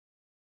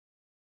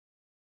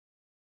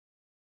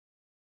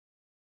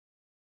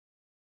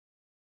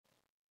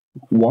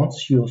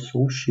Once you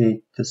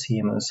associate the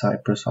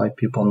CMN-Cyprus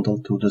IP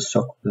bundle to the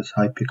Socrates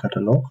IP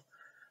catalog,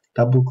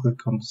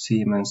 double-click on the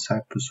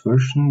CMN-Cyprus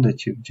version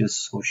that you've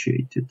just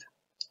associated.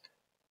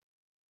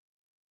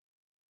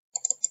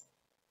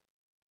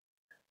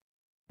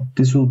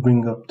 This will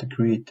bring up the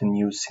Create a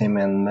New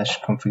CMN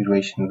Mesh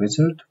Configuration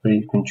wizard, where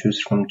you can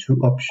choose from two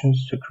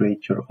options to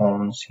create your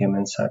own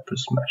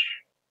CMN-Cyprus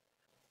mesh.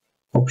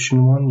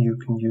 Option 1, you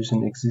can use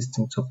an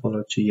existing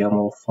topology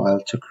YAML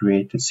file to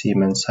create a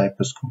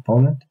CMN-Cyprus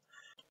component.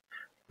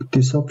 With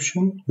this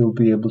option, you'll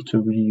be able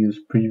to reuse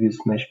previous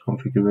mesh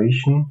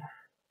configuration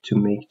to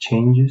make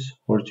changes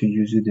or to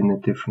use it in a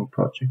different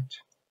project.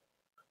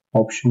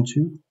 Option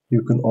 2,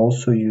 you can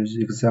also use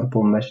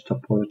example mesh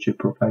topology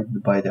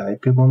provided by the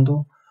IP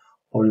bundle,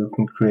 or you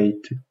can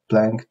create a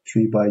blank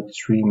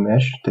 3x3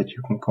 mesh that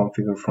you can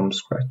configure from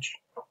scratch.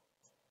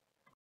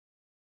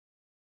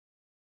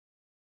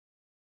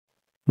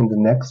 In the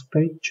next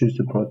page, choose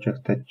the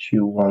project that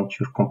you want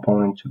your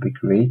component to be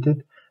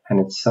created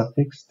and its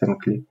suffix, then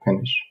click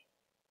Finish.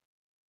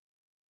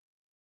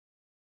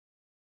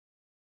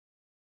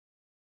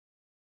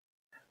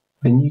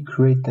 When you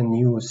create a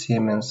new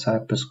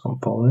CMN-Cyprus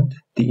component,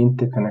 the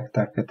Interconnect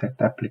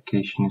Architect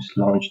application is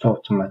launched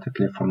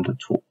automatically from the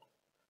tool.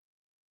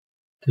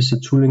 There's a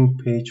tooling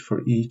page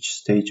for each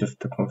stage of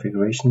the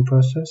configuration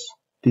process.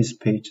 These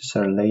pages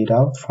are laid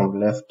out from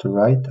left to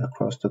right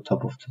across the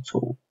top of the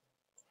tool.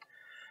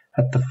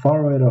 At the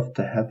far right of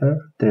the header,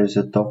 there is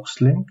a Docs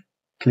link.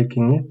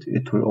 Clicking it,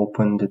 it will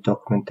open the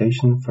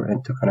documentation for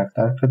Interconnect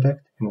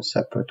Architect in a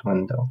separate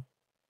window.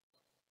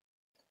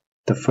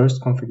 The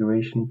first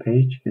configuration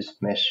page is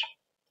Mesh.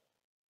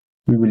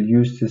 We will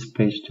use this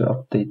page to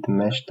update the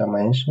mesh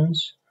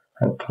dimensions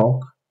and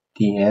clock,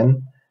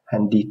 DN,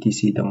 and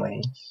DTC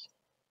domains.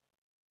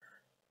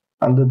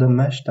 Under the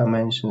Mesh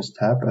Dimensions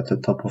tab at the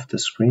top of the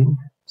screen,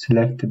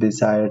 select the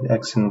desired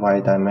X and Y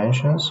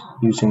dimensions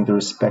using the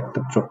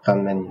respective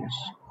drop-down menus.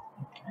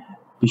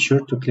 Be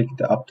sure to click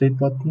the Update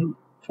button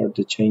for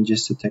the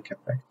changes to take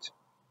effect.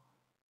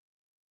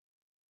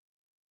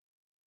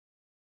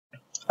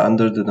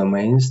 Under the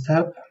Domains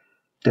tab,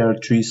 there are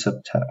three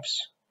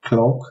subtabs: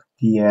 Clock,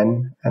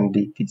 DN, and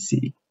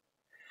DTC.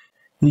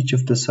 Each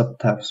of the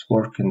subtabs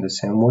work in the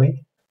same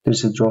way.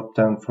 There's a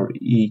drop-down for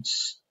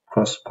each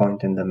cross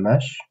point in the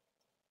mesh.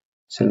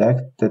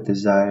 Select the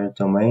desired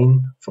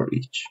domain for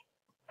each.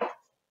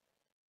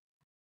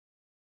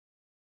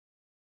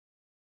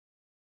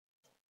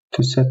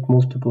 To set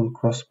multiple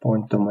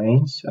cross-point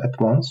domains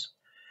at once,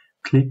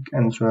 click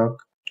and drag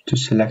to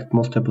select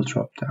multiple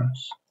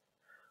drop-downs.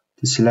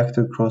 The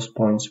selected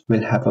cross-points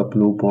will have a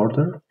blue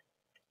border.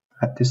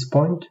 At this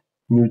point,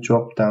 new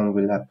drop-down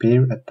will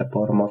appear at the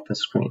bottom of the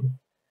screen.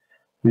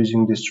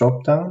 Using this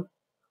drop-down,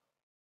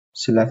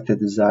 select the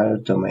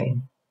desired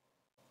domain.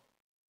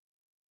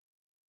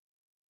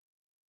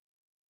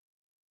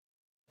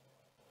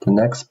 The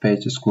next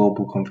page is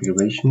Global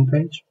Configuration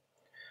page.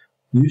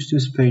 Use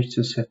this page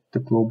to set the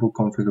global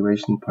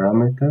configuration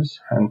parameters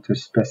and to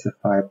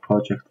specify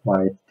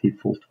project-wide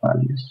default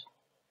values.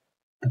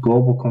 The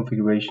global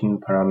configuration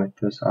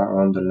parameters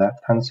are on the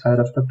left-hand side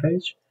of the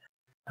page,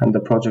 and the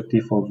project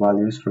default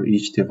values for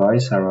each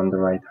device are on the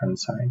right-hand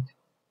side.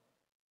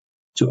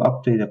 To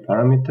update a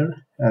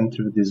parameter,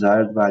 enter the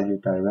desired value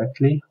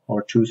directly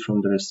or choose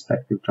from the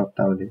respective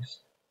drop-down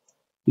list.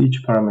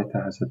 Each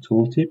parameter has a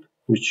tooltip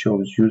which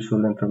shows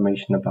useful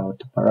information about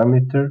the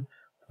parameter,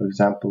 for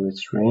example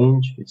its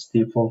range, its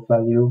default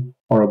value,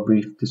 or a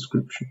brief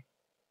description.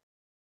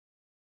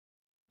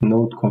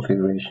 Node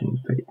configuration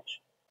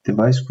page.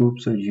 Device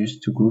groups are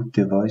used to group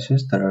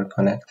devices that are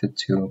connected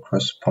to a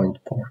cross-point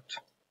port.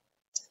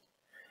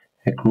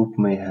 A group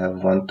may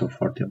have 1 to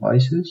 4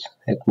 devices.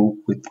 A group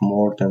with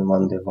more than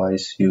one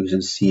device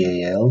uses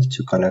CAL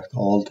to connect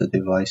all the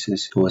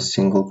devices to a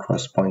single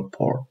cross-point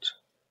port.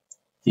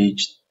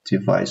 Each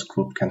device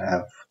group can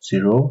have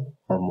 0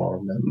 or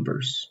more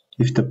members.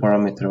 If the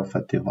parameter of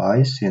a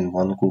device in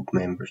one group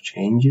member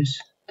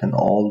changes, then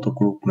all the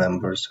group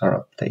members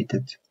are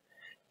updated.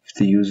 If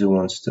the user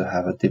wants to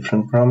have a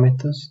different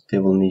parameters, they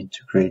will need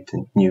to create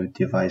a new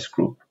device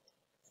group.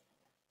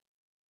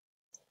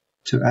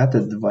 To add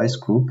a device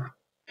group,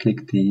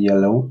 click the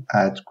yellow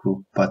Add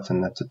Group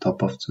button at the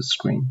top of the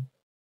screen.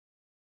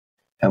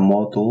 A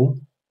model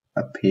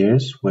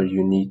appears where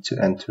you need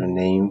to enter a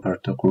name for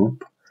the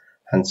group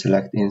and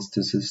select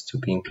instances to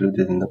be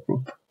included in the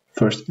group.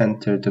 First,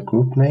 enter the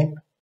group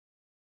name.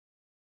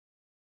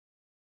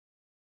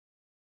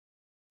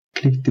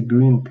 Click the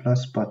green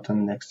plus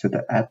button next to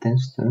the Add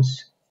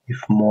Instance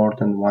if more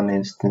than one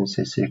instance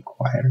is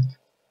required.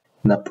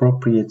 An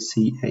appropriate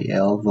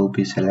CAL will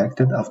be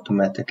selected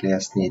automatically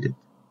as needed.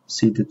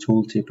 See the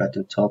tooltip at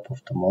the top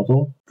of the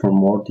model for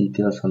more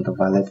details on the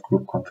valid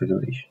group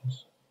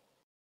configurations.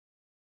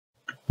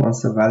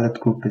 Once a valid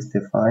group is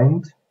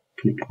defined,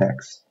 click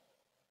Next.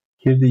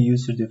 Here the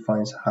user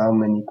defines how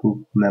many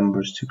group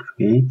members to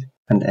create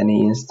and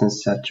any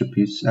instance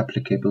attributes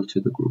applicable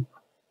to the group.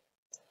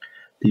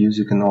 The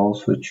user can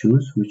also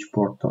choose which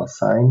port to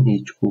assign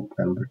each group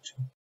member to.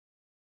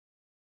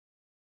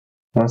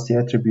 Once the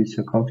attributes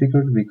are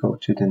configured, we go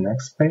to the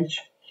next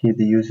page. Here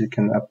the user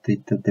can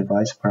update the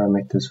device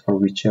parameters for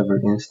whichever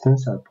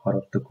instance are part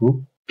of the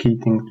group. Key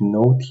thing to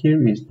note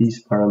here is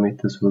these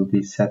parameters will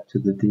be set to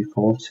the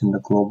defaults in the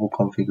global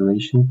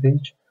configuration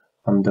page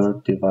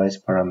under device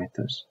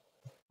parameters.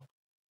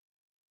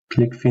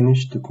 Click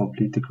Finish to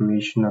complete the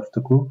creation of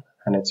the group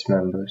and its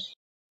members.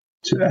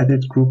 To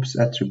edit group's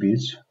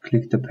attributes,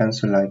 click the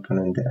pencil icon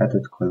in the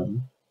Edit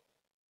column.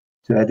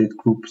 To edit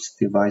group's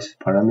device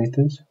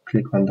parameters,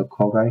 click on the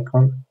cog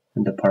icon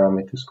in the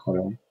Parameters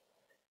column.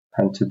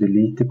 And to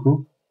delete the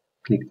group,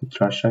 click the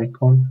trash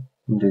icon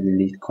in the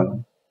Delete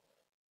column.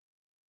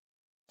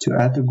 To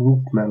add a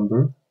group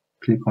member,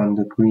 click on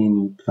the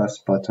green plus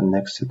button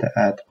next to the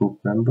Add Group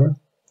Member.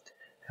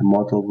 A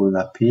model will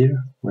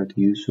appear where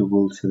the user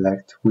will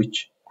select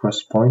which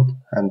crosspoint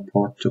and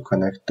port to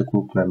connect the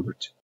group member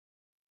to.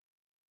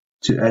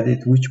 To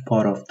edit which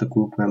part of the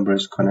group member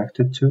is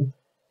connected to,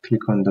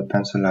 click on the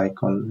pencil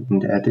icon in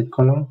the Edit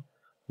column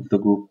of the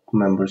group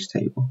members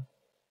table.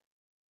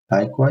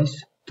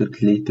 Likewise, to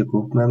delete the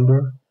group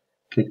member,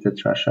 click the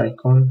trash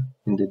icon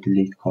in the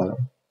Delete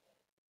column.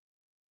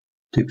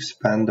 To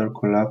expand or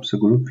collapse a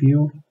group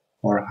view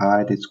or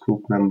hide its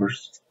group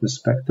members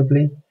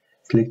respectively,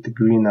 click the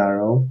green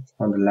arrow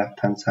on the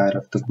left-hand side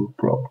of the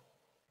group row.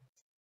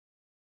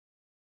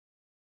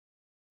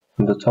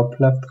 On the top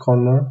left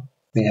corner,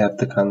 we have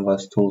the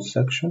Canvas Tools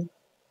section.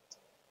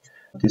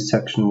 This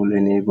section will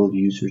enable the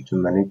user to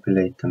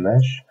manipulate the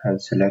mesh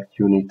and select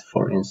unit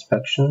for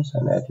inspections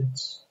and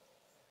edits.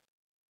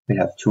 We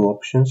have two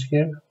options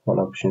here. One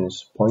option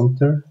is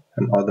pointer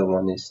and other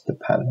one is the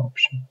pan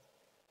option.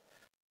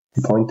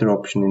 The pointer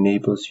option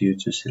enables you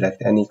to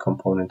select any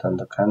component on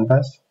the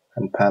canvas,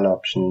 and pan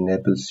option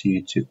enables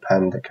you to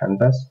pan the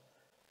canvas.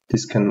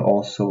 This can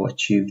also be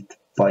achieved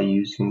by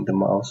using the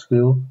mouse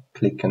wheel,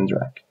 click and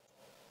drag.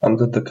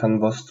 Under the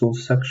Canvas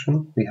Tools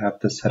section, we have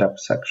the Setup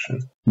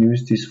section.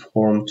 Use this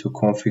form to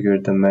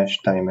configure the mesh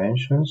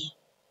dimensions.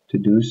 To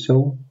do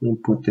so,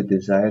 input the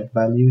desired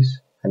values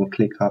and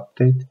click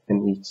Update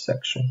in each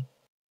section.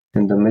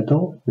 In the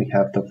middle, we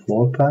have the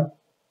floor plan.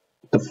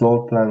 The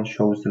floor plan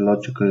shows the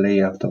logical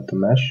layout of the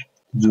mesh.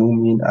 To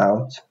zoom in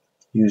out,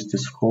 use the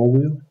scroll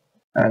wheel,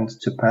 and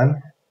to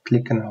pan,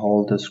 click and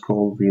hold the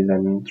scroll wheel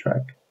and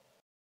drag.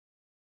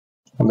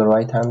 On the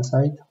right hand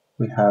side,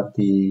 we have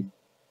the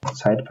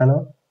side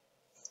panel.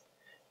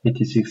 It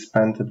is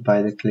expanded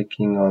by the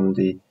clicking on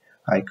the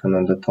icon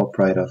on the top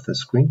right of the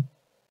screen.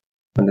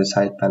 When the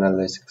side panel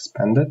is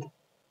expanded,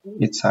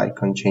 its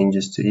icon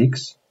changes to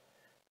X.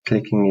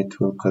 Clicking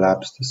it will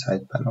collapse the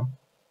side panel.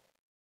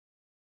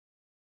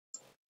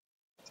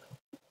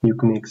 You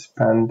can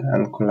expand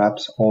and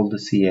collapse all the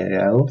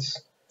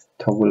CALs,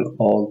 toggle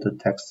all the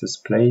text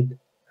displayed,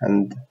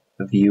 and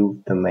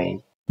view the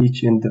main.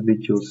 Each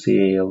individual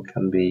CAL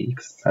can be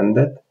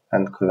expanded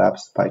and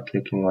collapsed by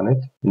clicking on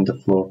it in the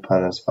floor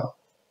plan as well.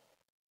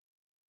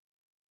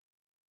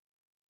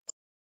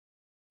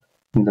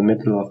 In the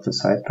middle of the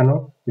side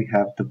panel, we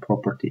have the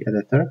property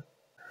editor.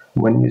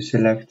 When you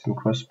select a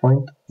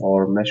crosspoint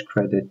or mesh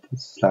credit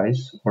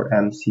slice or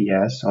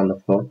MCS on the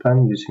floor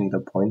plan using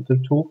the pointer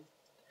tool,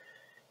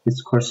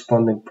 its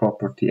corresponding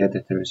property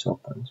editor is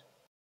opened.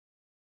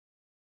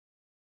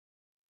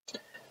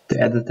 The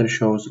editor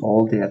shows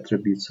all the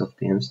attributes of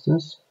the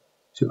instance.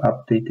 To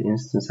update the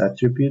instance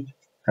attribute,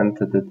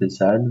 enter the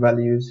desired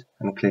values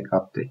and click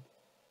Update.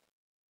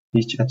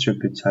 Each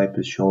attribute type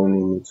is shown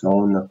in its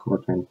own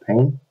according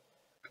pane.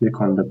 Click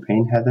on the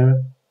pane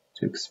header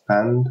to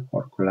expand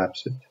or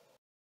collapse it.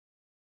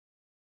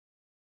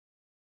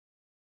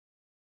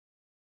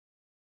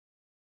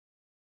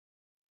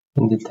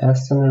 In the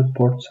Test and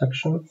Report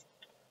section,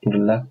 on the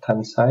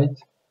left-hand side,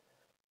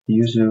 the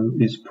user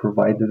is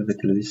provided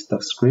with a list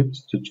of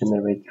scripts to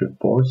generate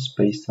reports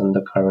based on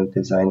the current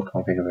design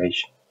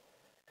configuration.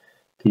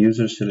 The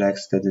user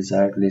selects the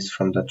desired list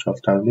from the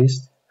drop-down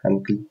list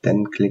and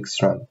then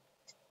clicks Run.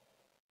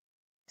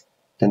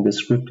 Then the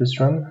script is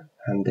run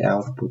and the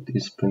output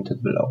is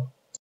printed below.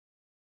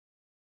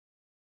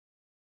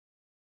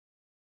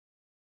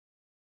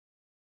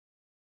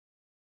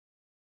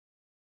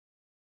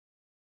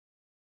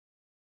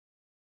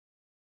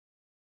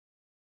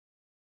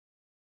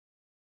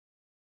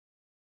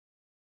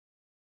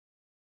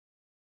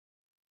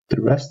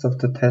 The rest of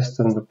the test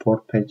and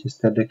report page is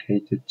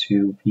dedicated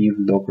to view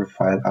logger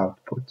file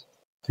output.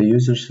 The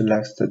user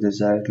selects the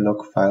desired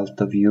log file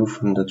to view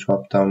from the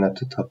drop-down at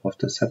the top of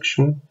the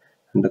section,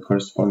 and the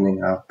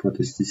corresponding output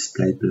is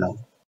displayed below.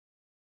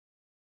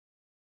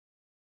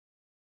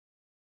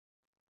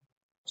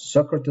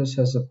 Socrates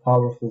has a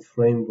powerful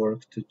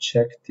framework to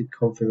check the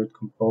configured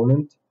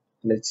component,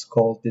 and it's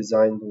called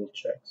design rule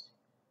checks.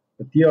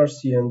 The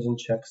DRC engine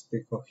checks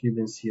the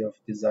coherency of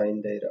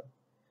design data.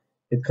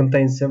 It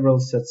contains several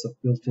sets of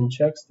built-in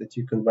checks that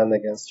you can run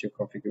against your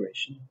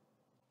configuration.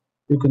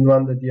 You can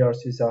run the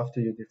DRCs after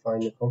you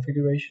define your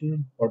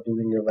configuration or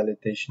during your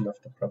validation of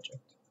the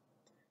project.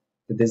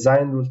 The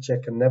design rule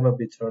check can never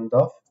be turned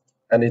off,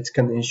 and it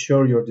can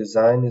ensure your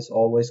design is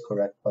always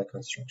correct by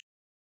construction.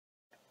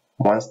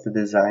 Once the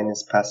design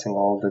is passing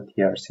all the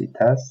DRC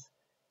tests,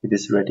 it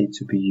is ready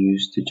to be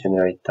used to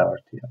generate the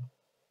RTL.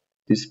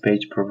 This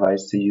page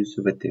provides the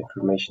user with the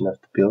information of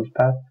the build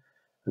path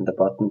and the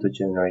button to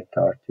generate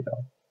the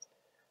RTL.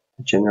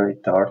 To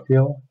generate the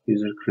RTL,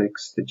 user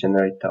clicks the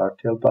Generate the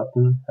RTL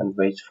button and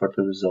waits for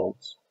the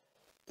results.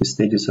 The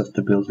status of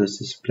the build is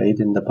displayed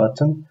in the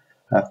button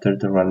after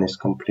the run is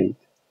complete.